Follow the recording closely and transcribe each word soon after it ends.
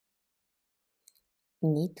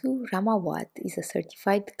Neetu Ramawad is a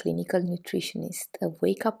certified clinical nutritionist of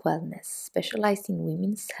Wake Up Wellness, specialized in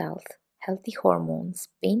women's health, healthy hormones,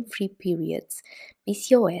 pain-free periods,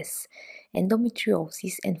 PCOS,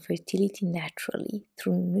 endometriosis, and fertility naturally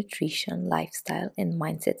through nutrition, lifestyle, and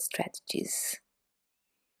mindset strategies.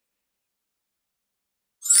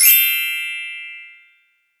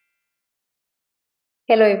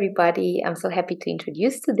 Hello, everybody. I'm so happy to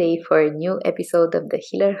introduce today for a new episode of the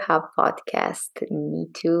Healer Hub podcast.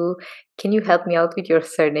 Neetu, can you help me out with your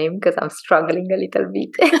surname? Because I'm struggling a little bit.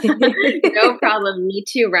 No problem.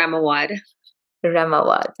 Neetu Ramawad.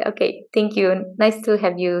 Ramawad. Okay, thank you. Nice to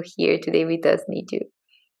have you here today with us, Neetu.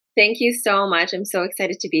 Thank you so much. I'm so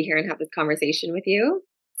excited to be here and have this conversation with you.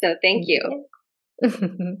 So thank you.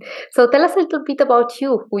 So tell us a little bit about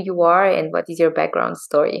you, who you are, and what is your background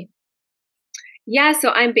story. Yeah, so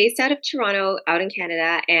I'm based out of Toronto, out in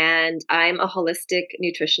Canada, and I'm a holistic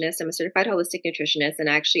nutritionist. I'm a certified holistic nutritionist, and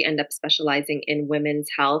I actually end up specializing in women's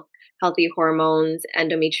health, healthy hormones,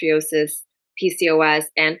 endometriosis, PCOS,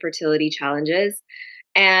 and fertility challenges.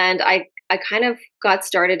 And I kind of got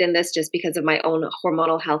started in this just because of my own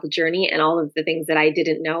hormonal health journey and all of the things that I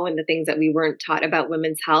didn't know and the things that we weren't taught about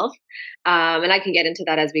women's health. And I can get into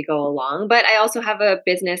that as we go along. But I also have a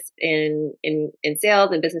business in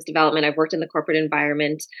sales and business development. I've worked in the corporate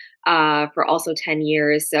environment for also 10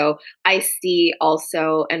 years. So I see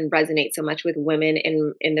also and resonate so much with women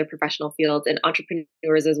in their professional fields and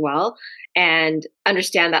entrepreneurs as well, and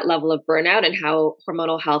understand that level of burnout and how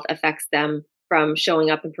hormonal health affects them from showing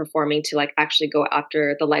up and performing to like actually go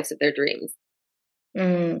after the lives of their dreams.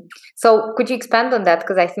 So could you expand on that?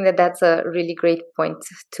 Because I think that that's a really great point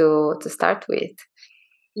to start with. How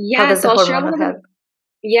Yeah, does the so I'll share a hormonal little bit. health?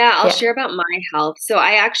 Yeah, I'll Yeah. share about my health. So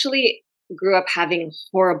I actually grew up having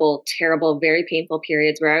horrible, terrible, very painful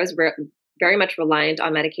periods where I was very much reliant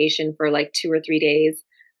on medication for like 2 or 3 days.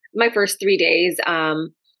 My first 3 days,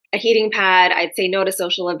 a heating pad. I'd say no to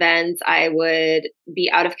social events. I would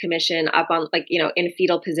be out of commission, up on like in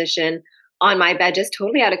fetal position on my bed, just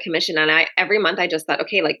totally out of commission. And I every month I just thought,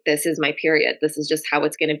 okay, like this is my period. This is just how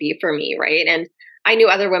it's going to be for me, right? And I knew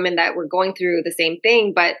other women that were going through the same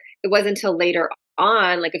thing, but it wasn't until later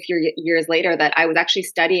on, like a few years later, that I was actually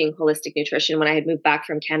studying holistic nutrition when I had moved back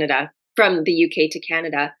from Canada, from the UK to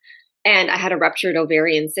Canada. And I had a ruptured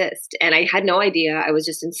ovarian cyst, and I had no idea. I was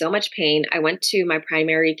just in so much pain. I went to my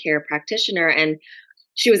primary care practitioner, and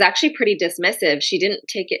she was actually pretty dismissive. She didn't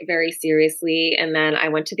take it very seriously. And then I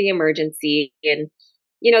went to the emergency, and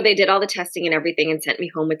they did all the testing and everything and sent me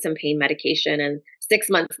home with some pain medication. And 6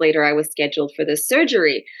 months later, I was scheduled for this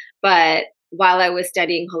surgery. But while I was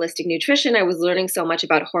studying holistic nutrition, I was learning so much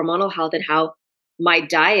about hormonal health and how my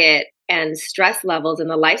diet and stress levels and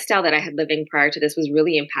the lifestyle that I had living prior to this was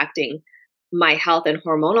really impacting my health and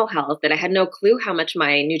hormonal health, that I had no clue how much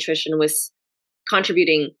my nutrition was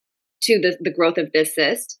contributing to the growth of this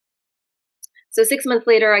cyst. So 6 months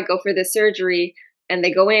later, I go for the surgery, and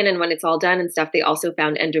they go in, and when it's all done and stuff, they also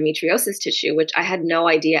found endometriosis tissue, which I had no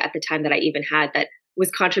idea at the time that I even had, that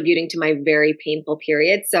was contributing to my very painful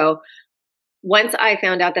period. So once I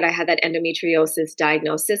found out that I had that endometriosis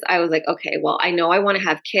diagnosis, I was like, okay, well, I know I want to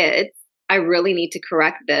have kids. I really need to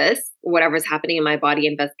correct this, whatever's happening in my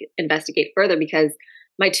body, investigate further, because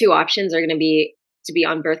my two options are going to be to be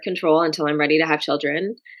on birth control until I'm ready to have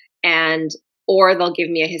children, and or they'll give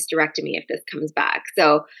me a hysterectomy if this comes back.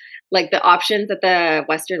 So like the options at the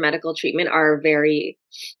Western medical treatment are very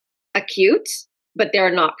acute, but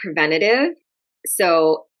they're not preventative.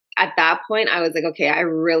 So at that point, I was like, okay, I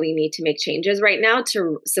really need to make changes right now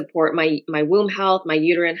to support my womb health, my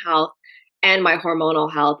uterine health, and my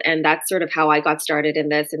hormonal health. And that's sort of how I got started in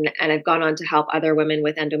this. And I've gone on to help other women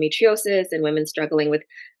with endometriosis and women struggling with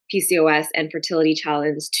PCOS and fertility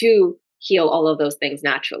challenge to heal all of those things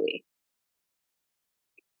naturally.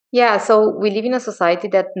 Yeah, so we live in a society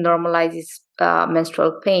that normalizes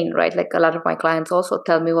menstrual pain, right? Like a lot of my clients also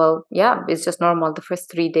tell me, well, yeah, it's just normal. The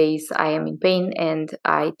first 3 days I am in pain and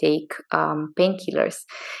I take painkillers.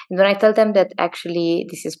 And when I tell them that actually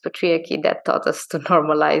this is patriarchy that taught us to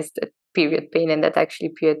normalize the period pain, and that actually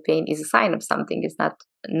period pain is a sign of something, it's not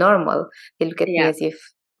normal, they look at me Yeah. as if,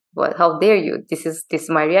 well, how dare you? This is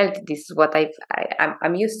my reality. This is what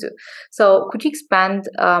I'm used to. So could you expand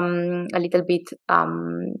a little bit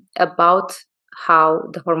about how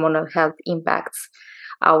the hormonal health impacts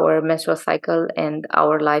our menstrual cycle and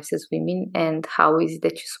our lives as women, and how is it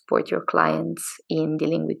that you support your clients in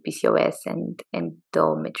dealing with PCOS and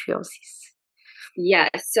endometriosis? Yeah.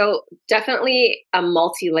 So definitely a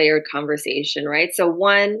multi-layered conversation, right? So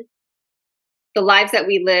one, the lives that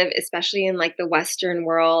we live, especially in like the Western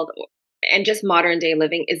world and just modern day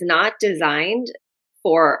living, is not designed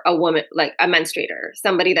for a woman, like a menstruator,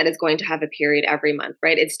 somebody that is going to have a period every month,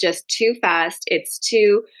 right? It's just too fast. It's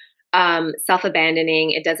too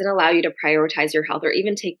self-abandoning. It doesn't allow you to prioritize your health or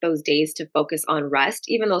even take those days to focus on rest,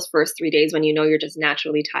 even those first 3 days when you know you're just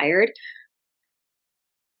naturally tired,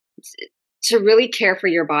 to really care for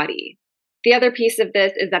your body. The other piece of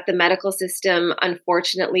this is that the medical system,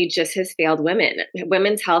 unfortunately, just has failed women.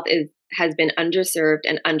 Women's health has been underserved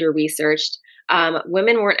and under researched.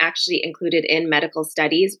 Women weren't actually included in medical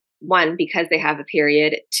studies. One, because they have a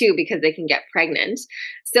period. Two, because they can get pregnant.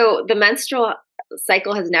 So the menstrual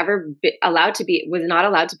cycle has never been allowed to be, was not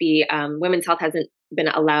allowed to be, women's health hasn't been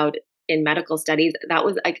allowed in medical studies. That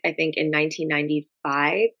was, I think, in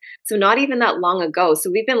 1995. So not even that long ago. So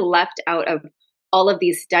we've been left out of all of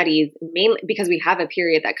these studies, mainly because we have a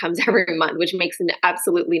period that comes every month, which makes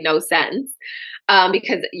absolutely no sense,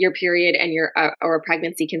 because your period and your or a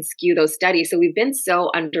pregnancy can skew those studies. So we've been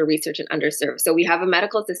so under researched and underserved. So we have a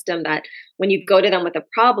medical system that when you go to them with a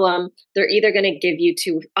problem, they're either going to give you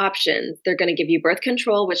two options. They're going to give you birth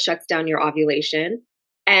control, which shuts down your ovulation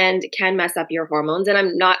and can mess up your hormones. And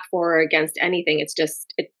I'm not for or against anything. It's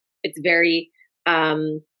just it's very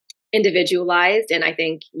individualized, and I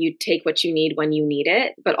think you take what you need when you need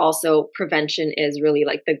it, but also prevention is really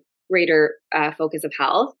like the greater focus of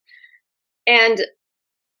health. And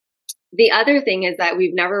the other thing is that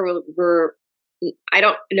we've never were I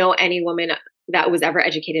don't know any woman that was ever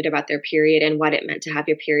educated about their period and what it meant to have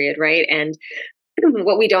your period, right? And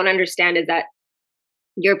what we don't understand is that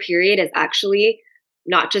your period is actually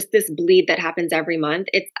not just this bleed that happens every month.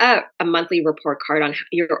 It's a monthly report card on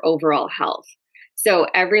your overall health. So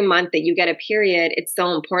every month that you get a period, it's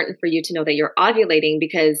so important for you to know that you're ovulating,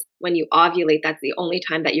 because when you ovulate, that's the only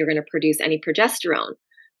time that you're going to produce any progesterone.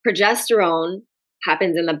 Progesterone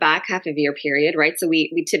happens in the back half of your period, right? So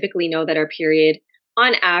we typically know that our period,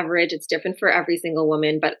 on average, it's different for every single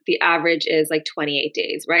woman, but the average is like 28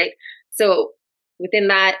 days, right? So within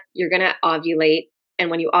that, you're going to ovulate.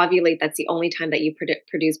 And when you ovulate, that's the only time that you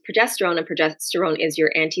produce progesterone. And progesterone is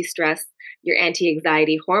your anti-stress, your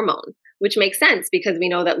anti-anxiety hormone, which makes sense because we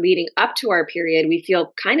know that leading up to our period, we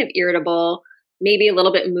feel kind of irritable, maybe a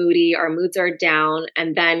little bit moody, our moods are down,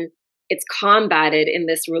 and then it's combated in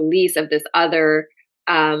this release of this other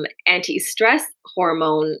anti-stress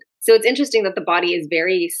hormone. So it's interesting that the body is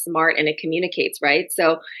very smart and it communicates, right?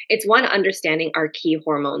 So it's one, understanding our key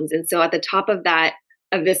hormones. And so at the top of that,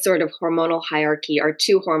 of this sort of hormonal hierarchy, are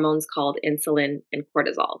two hormones called insulin and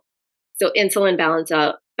cortisol. So insulin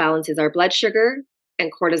balances our blood sugar,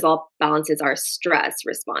 and cortisol balances our stress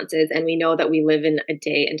responses. And we know that we live in a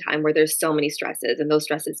day and time where there's so many stresses, and those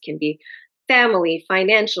stresses can be family,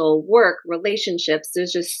 financial, work, relationships.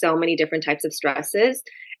 There's just so many different types of stresses.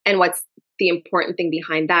 And what's the important thing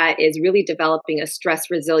behind that is really developing a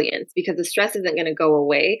stress resilience, because the stress isn't going to go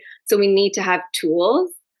away. So we need to have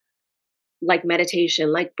tools like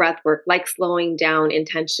meditation, like breath work, like slowing down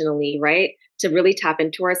intentionally, right? To really tap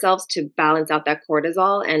into ourselves to balance out that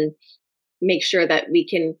cortisol and make sure that we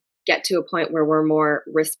can get to a point where we're more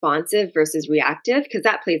responsive versus reactive, because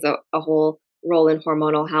that plays a whole role in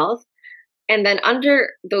hormonal health. And then under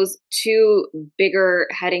those two bigger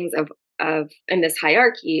headings of in this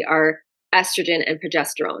hierarchy are estrogen and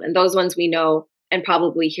progesterone. And those ones we know and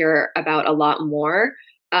probably hear about a lot more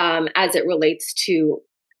as it relates to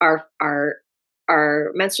our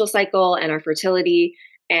menstrual cycle and our fertility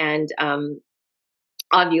and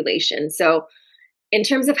ovulation. So in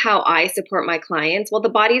terms of how I support my clients, well, the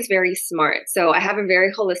body is very smart. So I have a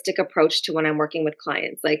very holistic approach to when I'm working with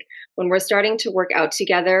clients. Like when we're starting to work out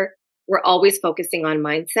together, we're always focusing on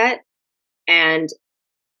mindset and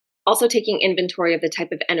also taking inventory of the type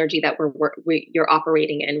of energy that you're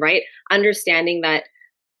operating in, right? Understanding that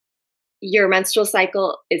your menstrual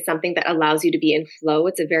cycle is something that allows you to be in flow.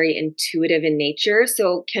 It's a very intuitive in nature.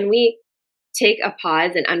 So can we take a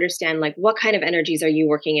pause and understand, like, what kind of energies are you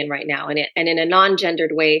working in right now? And in a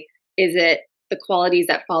non-gendered way, is it the qualities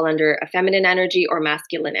that fall under a feminine energy or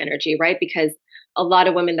masculine energy, right? Because a lot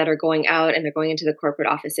of women that are going out and they're going into the corporate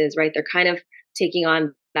offices, right, they're kind of taking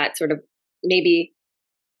on that sort of maybe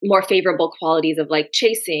more favorable qualities of like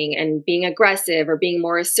chasing and being aggressive or being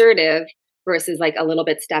more assertive versus like a little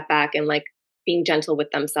bit step back and like being gentle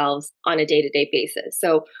with themselves on a day-to-day basis.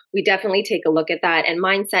 So we definitely take a look at that. And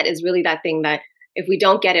mindset is really that thing that if we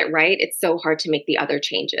don't get it right, it's so hard to make the other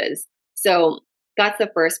changes. So that's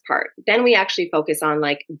the first part. Then we actually focus on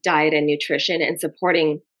like diet and nutrition and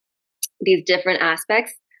supporting these different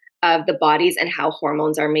aspects of the bodies and how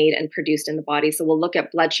hormones are made and produced in the body. So we'll look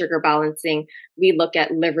at blood sugar balancing. We look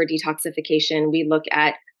at liver detoxification. We look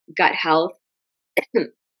at gut health.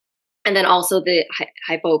 And then also the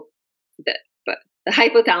the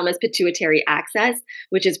hypothalamus pituitary axis,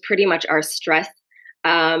 which is pretty much our stress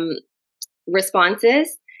um,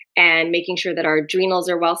 responses, and making sure that our adrenals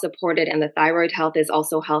are well supported and the thyroid health is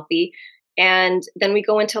also healthy. And then we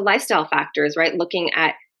go into lifestyle factors, right? Looking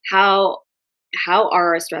at how how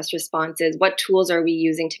are our stress responses, what tools are we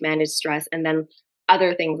using to manage stress, and then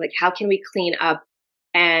other things like how can we clean up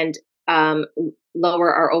and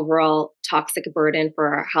lower our overall toxic burden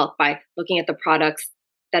for our health by looking at the products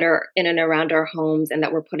that are in and around our homes and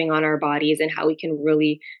that we're putting on our bodies, and how we can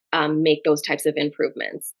really make those types of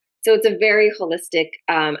improvements. So it's a very holistic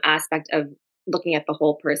aspect of looking at the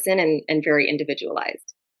whole person, and very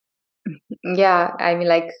individualized. Yeah, I mean,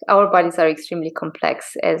 like our bodies are extremely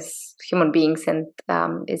complex as human beings, and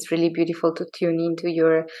it's really beautiful to tune into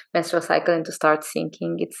your menstrual cycle and to start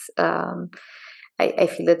thinking. I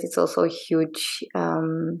feel that it's also a huge,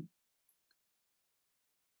 um,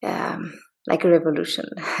 like a revolution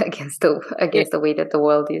against the way that the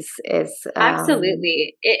world is.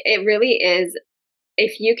 Absolutely. It really is.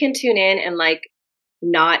 If you can tune in and like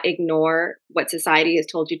not ignore what society has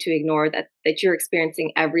told you to ignore, that you're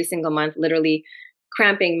experiencing every single month, literally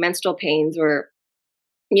cramping, menstrual pains, or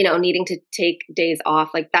needing to take days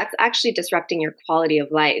off, like that's actually disrupting your quality of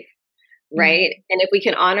life, Mm. right? And if we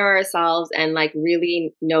can honor ourselves and like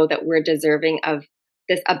really know that we're deserving of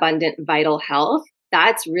this abundant vital health,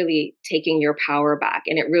 that's really taking your power back.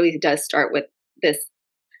 And it really does start with this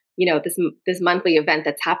this monthly event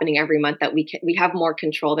that's happening every month, that we have more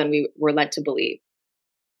control than we were led to believe.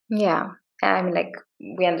 Yeah, I mean, like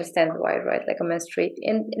we understand why, right? Like a menstruate,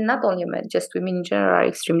 and not only men, just women in general are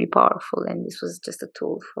extremely powerful, and this was just a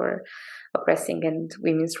tool for oppressing. And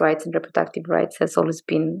women's rights and reproductive rights has always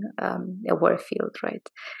been a war field, right?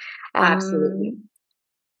 Absolutely. Um,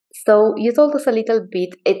 so you told us a little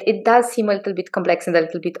bit. It does seem a little bit complex and a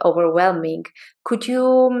little bit overwhelming. Could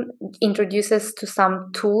you introduce us to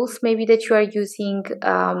some tools maybe that you are using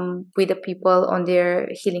with the people on their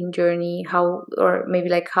healing journey? How, or maybe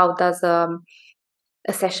like how does a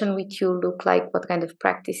session with you look like? What kind of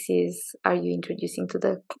practices are you introducing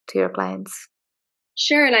to your clients?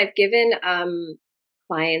 Sure. And I've given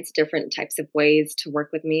clients different types of ways to work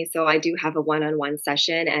with me. So I do have a one-on-one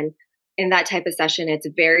session, and in that type of session, it's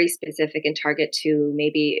very specific and target to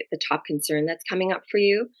maybe the top concern that's coming up for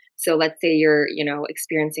you. So let's say you're,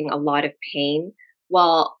 experiencing a lot of pain.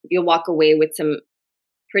 Well, you'll walk away with some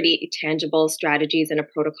pretty tangible strategies and a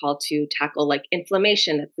protocol to tackle like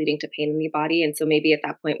inflammation that's leading to pain in the body. And so maybe at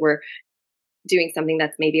that point, we're doing something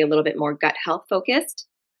that's maybe a little bit more gut health focused.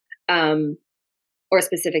 Um, or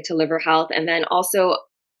specific to liver health. And then also,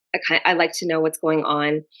 I like to know what's going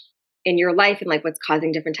on in your life and like what's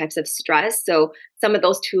causing different types of stress. So some of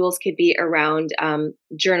those tools could be around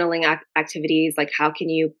journaling activities, like how can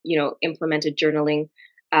you, implement a journaling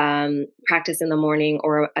practice in the morning,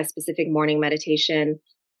 or a specific morning meditation.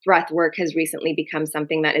 Breath work has recently become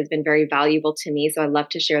something that has been very valuable to me. So I love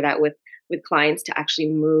to share that with clients to actually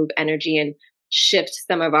move energy and shift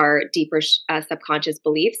some of our deeper subconscious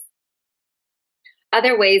beliefs.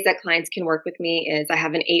 Other ways that clients can work with me is I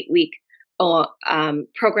have an 8-week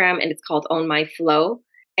program, and it's called Own My Flow.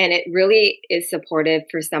 And it really is supportive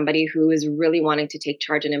for somebody who is really wanting to take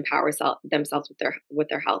charge and empower themselves with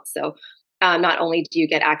their health. So not only do you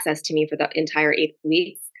get access to me for the entire 8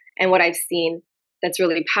 weeks, and what I've seen that's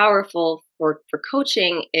really powerful for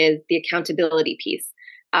coaching is the accountability piece.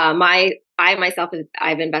 I myself,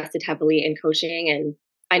 I've invested heavily in coaching, and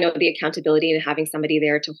I know the accountability and having somebody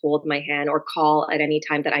there to hold my hand or call at any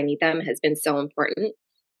time that I need them has been so important.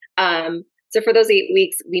 So for those 8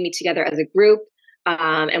 weeks, we meet together as a group,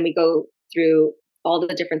 and we go through all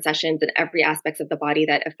the different sessions and every aspects of the body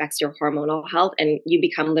that affects your hormonal health, and you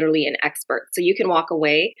become literally an expert. So you can walk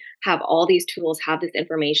away, have all these tools, have this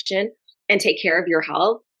information, and take care of your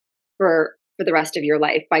health for the rest of your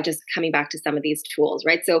life by just coming back to some of these tools,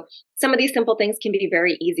 right? So some of these simple things can be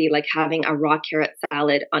very easy, like having a raw carrot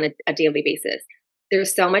salad on a daily basis.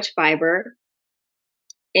 There's so much fiber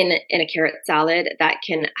in a carrot salad that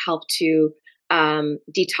can help to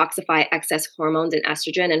detoxify excess hormones and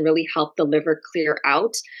estrogen, and really help the liver clear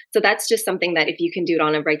out. So that's just something that if you can do it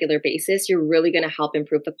on a regular basis, you're really going to help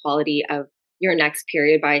improve the quality of your next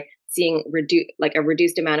period by seeing a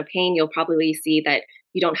reduced amount of pain. You'll probably see that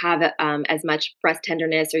you don't have as much breast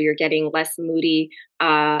tenderness, or you're getting less moody.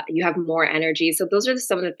 You have more energy. So those are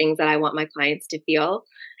some of the things that I want my clients to feel.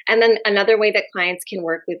 And then another way that clients can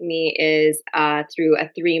work with me is through a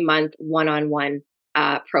 3-month one-on-one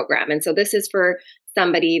program. And so this is for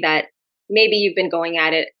somebody that maybe you've been going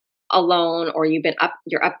at it alone, or you're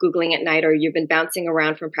up Googling at night, or you've been bouncing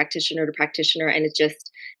around from practitioner to practitioner, and it's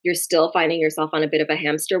just, you're still finding yourself on a bit of a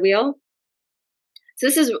hamster wheel. So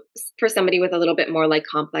this is for somebody with a little bit more like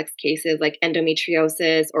complex cases like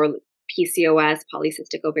endometriosis or PCOS,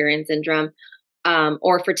 polycystic ovarian syndrome,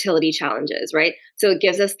 or fertility challenges, right? So it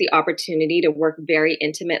gives us the opportunity to work very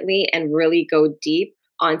intimately and really go deep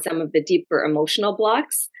on some of the deeper emotional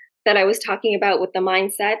blocks that I was talking about with the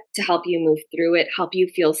mindset to help you move through it, help you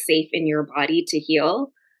feel safe in your body to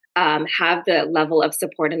heal, have the level of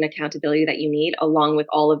support and accountability that you need, along with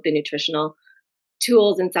all of the nutritional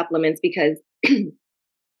tools and supplements. Because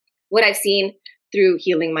what I've seen through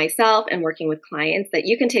healing myself and working with clients, that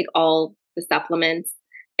you can take all the supplements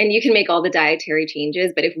and you can make all the dietary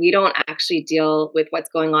changes, but if we don't actually deal with what's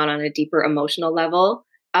going on a deeper emotional level,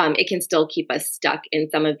 it can still keep us stuck in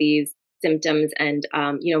some of these symptoms and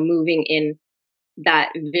moving in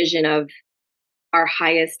that vision of our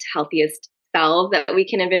highest, healthiest selves that we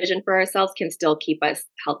can envision for ourselves can still keep us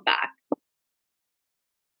held back.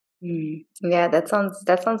 Yeah, that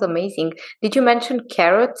sounds amazing. Did you mention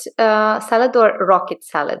carrot salad or rocket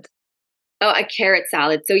salad? Oh, a carrot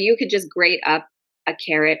salad. So you could just grate up a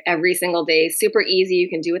carrot every single day. Super easy. You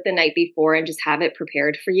can do it the night before and just have it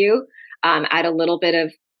prepared for you. Add a little bit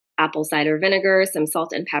of apple cider vinegar, some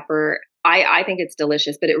salt and pepper. I think it's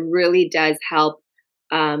delicious, but it really does help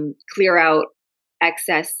clear out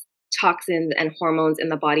excess toxins and hormones in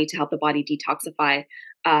the body to help the body detoxify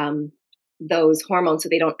those hormones so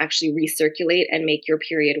they don't actually recirculate and make your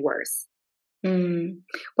period worse. Mm.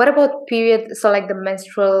 What about period? So like the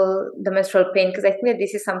menstrual pain, because I think that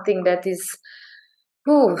this is something that is,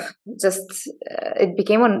 oh, just it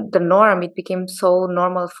became on the norm. It became so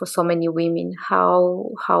normal for so many women.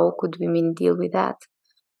 How could women deal with that?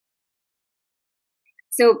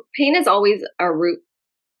 So pain is always a root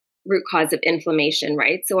cause of inflammation,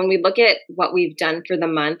 right? So when we look at what we've done for the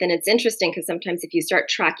month, and it's interesting because sometimes if you start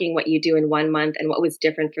tracking what you do in one month and what was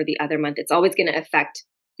different for the other month, it's always going to affect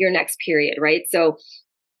your next period, right? So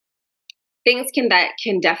things that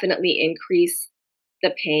can definitely increase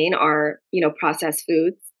the pain are, processed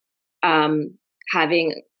foods, um,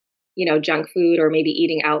 having, junk food or maybe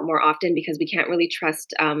eating out more often because we can't really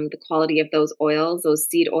trust the quality of those oils, those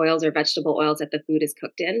seed oils or vegetable oils that the food is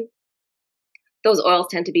cooked in. Those oils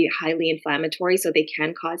tend to be highly inflammatory, so they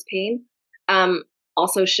can cause pain.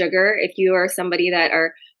 Also, sugar. If you are somebody that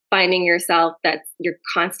are finding yourself that you're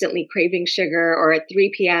constantly craving sugar, or at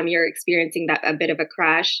 3 p.m. you're experiencing that a bit of a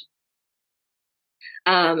crash,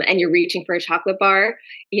 and you're reaching for a chocolate bar,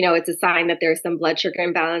 it's a sign that there's some blood sugar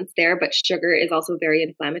imbalance there. But sugar is also very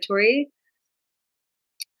inflammatory.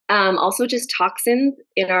 Also, just toxins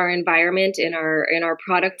in our environment, in our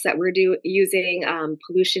products that we're using,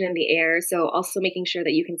 pollution in the air. So, also making sure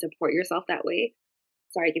that you can support yourself that way.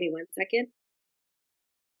 Sorry, give me 1 second.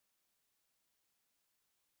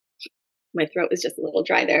 My throat was just a little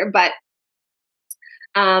dry there, but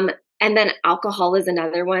um, and then alcohol is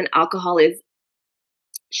another one. Alcohol is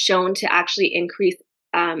shown to actually increase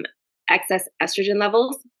um, excess estrogen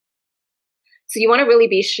levels. So you want to really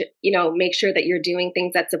make sure that you're doing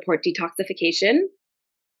things that support detoxification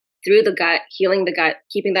through the gut, healing the gut,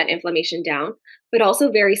 keeping that inflammation down, but also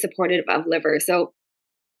very supportive of liver. So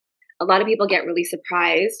a lot of people get really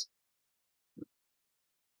surprised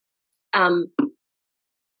because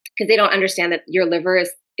they don't understand that your liver is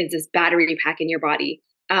this battery pack in your body.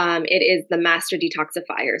 It is the master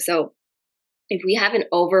detoxifier. So if we have an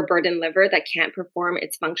overburdened liver that can't perform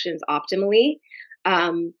its functions optimally,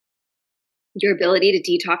 um, your ability to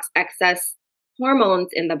detox excess hormones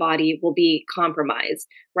in the body will be compromised,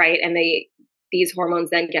 right? And these hormones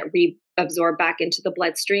then get reabsorbed back into the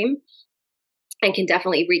bloodstream and can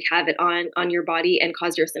definitely wreak havoc on your body and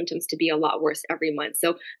cause your symptoms to be a lot worse every month.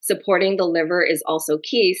 So supporting the liver is also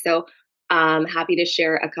key. So happy to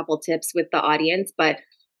share a couple tips with the audience, but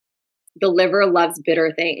the liver loves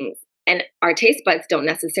bitter things. And our taste buds don't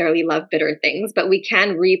necessarily love bitter things, but we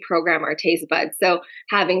can reprogram our taste buds. So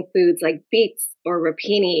having foods like beets or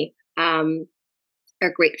rapini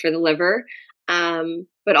are great for the liver,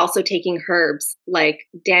 but also taking herbs like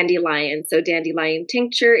dandelion. So dandelion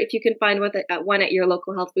tincture, if you can find one at your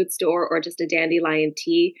local health food store, or just a dandelion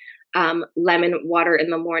tea. Lemon water in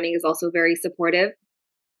the morning is also very supportive.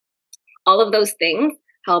 All of those things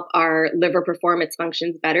help our liver perform its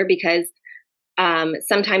functions better because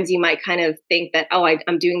sometimes you might kind of think that, oh,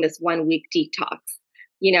 I'm doing this 1 week detox.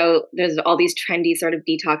 There's all these trendy sort of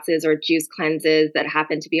detoxes or juice cleanses that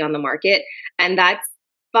happen to be on the market. And that's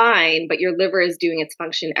fine, but your liver is doing its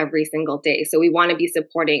function every single day. So we want to be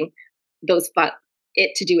supporting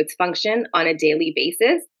it to do its function on a daily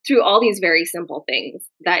basis through all these very simple things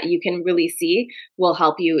that you can really see will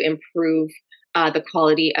help you improve the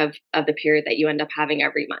quality of the period that you end up having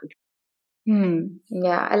every month.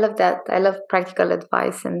 Yeah, I love that. I love practical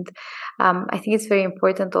advice, and I think it's very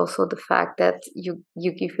important also the fact that you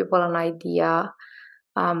give people an idea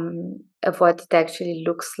of what it actually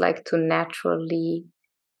looks like to naturally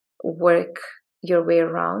work your way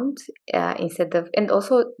around instead of, and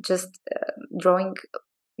also just drawing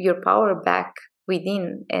your power back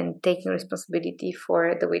within and taking responsibility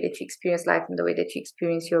for the way that you experience life and the way that you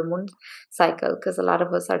experience your moon cycle, because a lot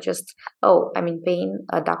of us are just, oh, I'm in pain,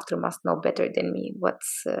 a doctor must know better than me,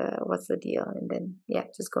 what's the deal, and then yeah,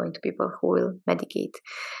 just going to people who will medicate,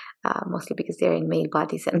 mostly because they're in male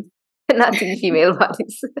bodies and not in female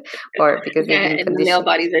bodies, or because they've Yeah, been and the male conditioned.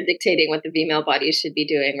 bodies are dictating what the female bodies should be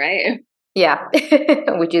doing, right? Yeah,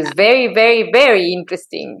 which is very, very, very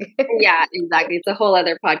interesting. Yeah, exactly. It's a whole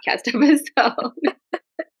other podcast episode.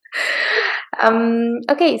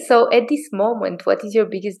 Okay, so at this moment, what is your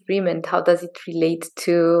biggest dream and how does it relate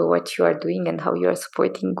to what you are doing and how you are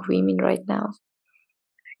supporting women right now?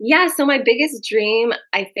 Yeah, so my biggest dream,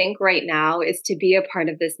 I think, right now is to be a part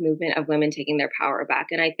of this movement of women taking their power back.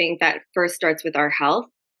 And I think that first starts with our health,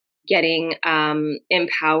 getting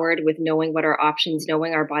empowered with knowing what our options,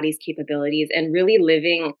 knowing our body's capabilities, and really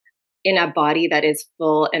living in a body that is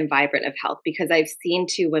full and vibrant of health. Because I've seen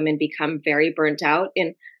two women become very burnt out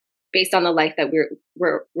in based on the life that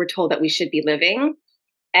we're told that we should be living,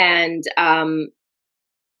 and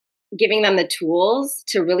giving them the tools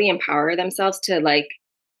to really empower themselves to like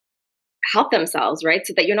help themselves, right?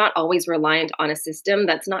 So that you're not always reliant on a system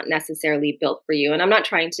that's not necessarily built for you. And I'm not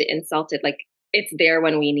trying to insult it, like it's there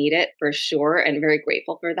when we need it for sure, and very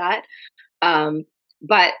grateful for that.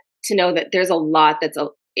 But to know that there's a lot that's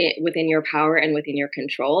within your power and within your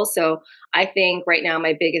control. So I think right now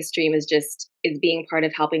my biggest dream is being part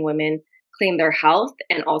of helping women claim their health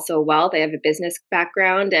and also wealth. I have a business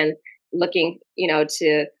background and looking,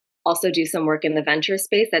 to also do some work in the venture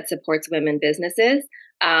space that supports women businesses.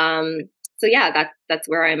 Um, so yeah, that's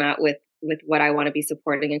where I'm at with what I want to be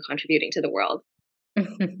supporting and contributing to the world.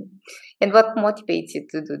 And what motivates you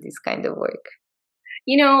to do this kind of work?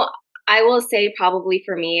 You know, I will say probably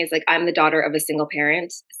for me is like I'm the daughter of a single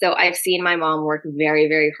parent. So I've seen my mom work very,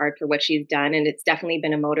 very hard for what she's done. And it's definitely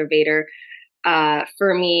been a motivator.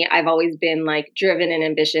 For me, I've always been like driven and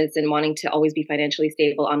ambitious and wanting to always be financially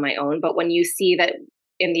stable on my own. But when you see that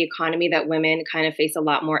in the economy that women kind of face a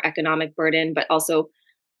lot more economic burden, but also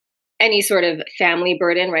any sort of family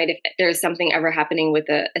burden, right? If there's something ever happening with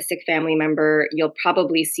a sick family member, you'll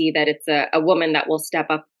probably see that it's a woman that will step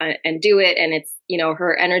up and do it. And it's,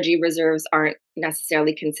 her energy reserves aren't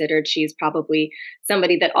necessarily considered. She's probably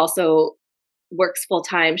somebody that also works full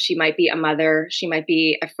time. She might be a mother, she might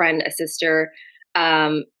be a friend, a sister,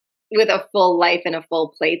 um, with a full life and a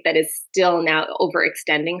full plate that is still now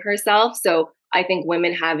overextending herself. So I think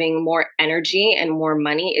women having more energy and more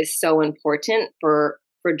money is so important for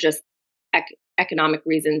just economic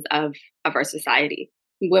reasons of our society.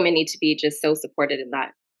 Women need to be just so supported in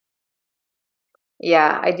that.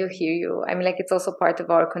 Yeah, I do hear you. I mean, like it's also part of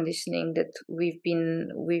our conditioning that we've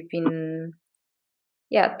been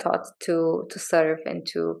yeah, taught to serve and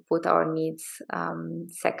to put our needs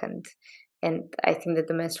second. And I think that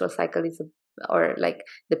the menstrual cycle is or like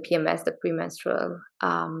the PMS, the premenstrual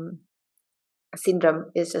syndrome,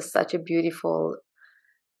 is just such a beautiful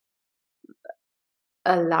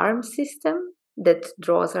alarm system that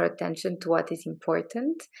draws our attention to what is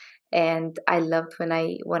important. And I loved when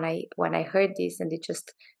I heard this, and it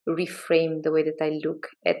just reframed the way that I look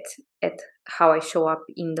at how I show up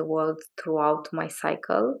in the world throughout my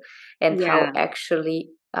cycle, and how Yeah. actually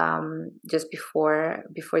just before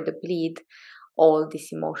the bleed, all these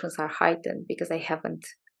emotions are heightened because I haven't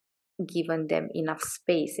given them enough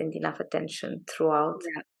space and enough attention throughout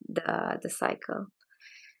Yeah. the cycle.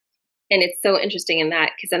 And it's so interesting in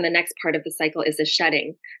that because then the next part of the cycle is the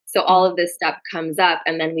shedding. So all Mm. of this stuff comes up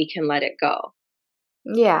and then we can let it go.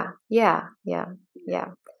 Yeah, yeah, yeah, yeah.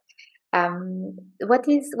 What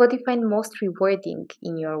do you find most rewarding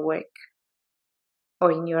in your work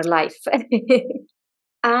or in your life?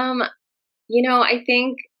 Um, I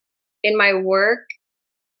think in my work,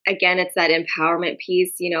 again, it's that empowerment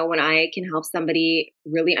piece, when I can help somebody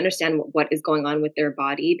really understand what is going on with their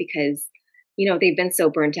body because, they've been so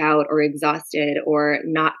burnt out or exhausted or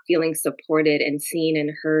not feeling supported and seen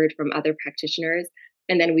and heard from other practitioners.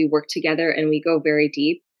 And then we work together and we go very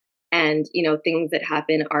deep. And, things that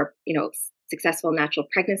happen are, successful natural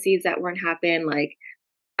pregnancies that weren't happen. Like,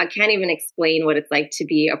 I can't even explain what it's like to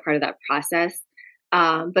be a part of that process.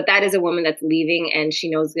 But that is a woman that's leaving, and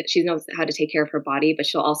she knows how to take care of her body, but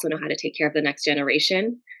she'll also know how to take care of the next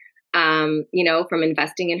generation. From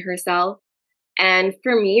investing in herself. And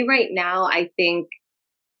for me right now, I think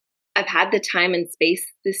I've had the time and space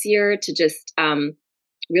this year to just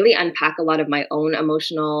really unpack a lot of my own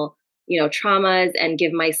emotional, traumas and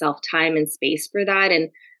give myself time and space for that, and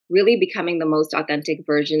really becoming the most authentic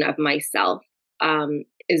version of myself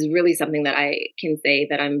is really something that I can say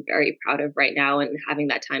that I'm very proud of right now, and having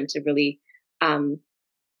that time to really um,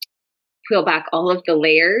 peel back all of the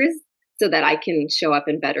layers so that I can show up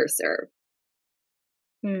and better serve.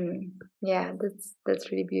 Hmm. Yeah,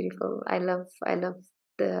 that's really beautiful. I love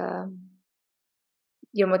the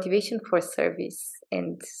your motivation for service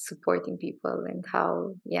and supporting people, and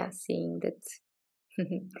how, yeah, seeing that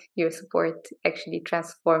your support actually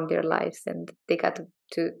transformed their lives, and they got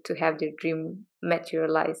to have their dream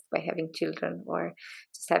materialized by having children, or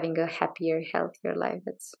just having a happier, healthier life.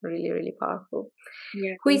 That's really, really powerful.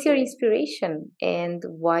 Yeah, Who thank is your you. inspiration, and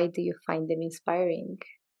why do you find them inspiring?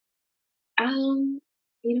 Um,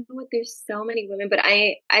 you know what? There's so many women, but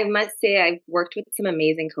I must say I've worked with some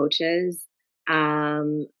amazing coaches.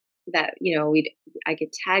 Um, that I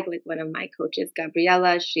could tag like one of my coaches,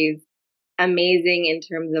 Gabriella. She's amazing in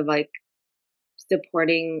terms of like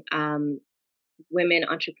supporting women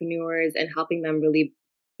entrepreneurs and helping them really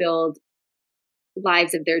build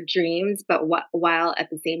lives of their dreams, but while at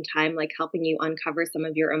the same time like helping you uncover some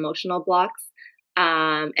of your emotional blocks,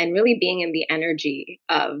 and really being in the energy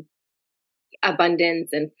of abundance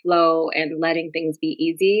and flow and letting things be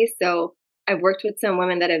easy. So I've worked with some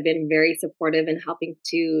women that have been very supportive in helping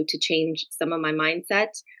to change some of my mindset,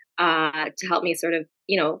 to help me sort of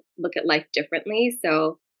look at life differently.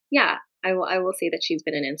 So yeah, I will say that she's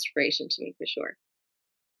been an inspiration to me for sure.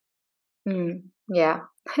 Mm, yeah,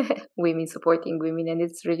 women supporting women, and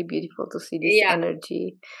it's really beautiful to see this Yeah,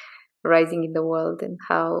 energy rising in the world, and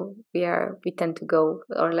how we tend to go,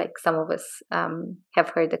 or like some of us have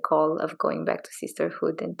heard the call of going back to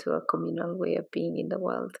sisterhood and to a communal way of being in the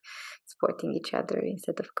world, supporting each other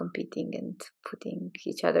instead of competing and putting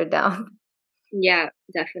each other down. yeah,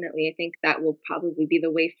 definitely. I think that will probably be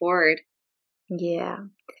the way forward. Yeah.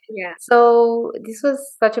 Yeah. So this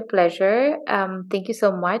was such a pleasure. Thank you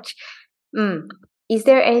so much. Mm. Is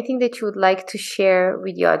there anything that you would like to share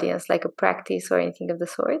with the audience, like a practice or anything of the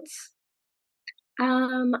sorts?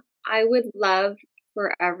 Um, I would love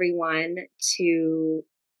for everyone to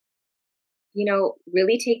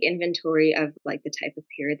really take inventory of like the type of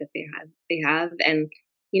period that they have. And,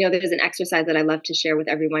 there's an exercise that I love to share with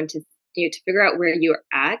everyone to figure out where you're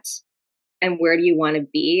at and where do you want to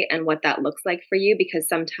be and what that looks like for you. Because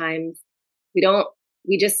sometimes we don't,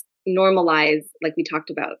 we just normalize, like we talked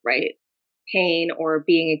about, right? Pain or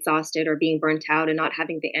being exhausted or being burnt out and not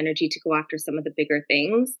having the energy to go after some of the bigger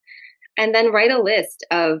things. And then write a list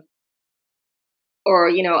of, or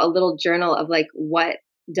a little journal of like, what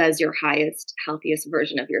does your highest healthiest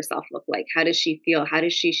version of yourself look like? How does she feel? How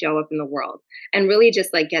does she show up in the world? And really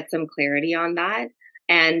just like get some clarity on that.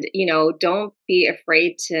 And don't be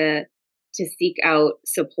afraid to seek out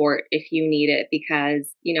support if you need it,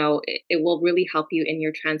 because it will really help you in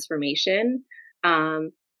your transformation.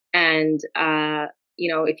 And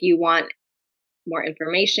if you want more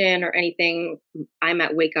information or anything, I'm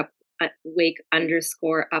at wake_up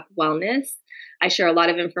wellness. I share a lot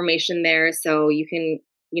of information there, so you can,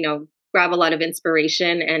 grab a lot of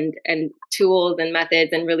inspiration and tools and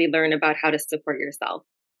methods, and really learn about how to support yourself.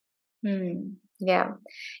 Hmm. Yeah.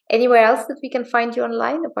 Anywhere else that we can find you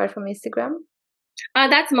online apart from Instagram?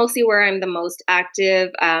 That's mostly where I'm the most active.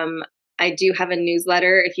 I do have a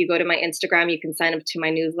newsletter. If you go to my Instagram, you can sign up to my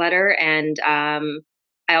newsletter. And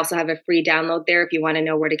I also have a free download there if you want to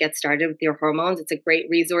know where to get started with your hormones. It's a great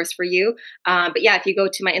resource for you. But yeah, if you go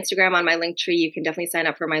to my Instagram on my link tree, you can definitely sign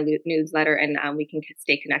up for my newsletter, and we can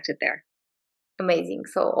stay connected there. Amazing.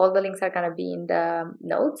 So all the links are going to be in the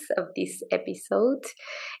notes of this episode.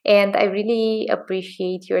 And I really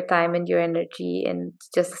appreciate your time and your energy and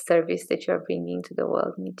just the service that you're bringing to the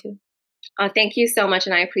world, me too. Thank you so much.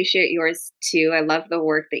 And I appreciate yours too. I love the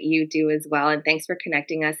work that you do as well. And thanks for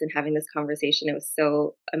connecting us and having this conversation. It was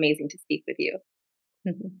so amazing to speak with you.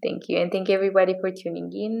 Thank you. And thank you everybody for tuning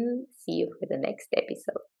in. See you for the next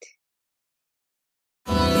episode.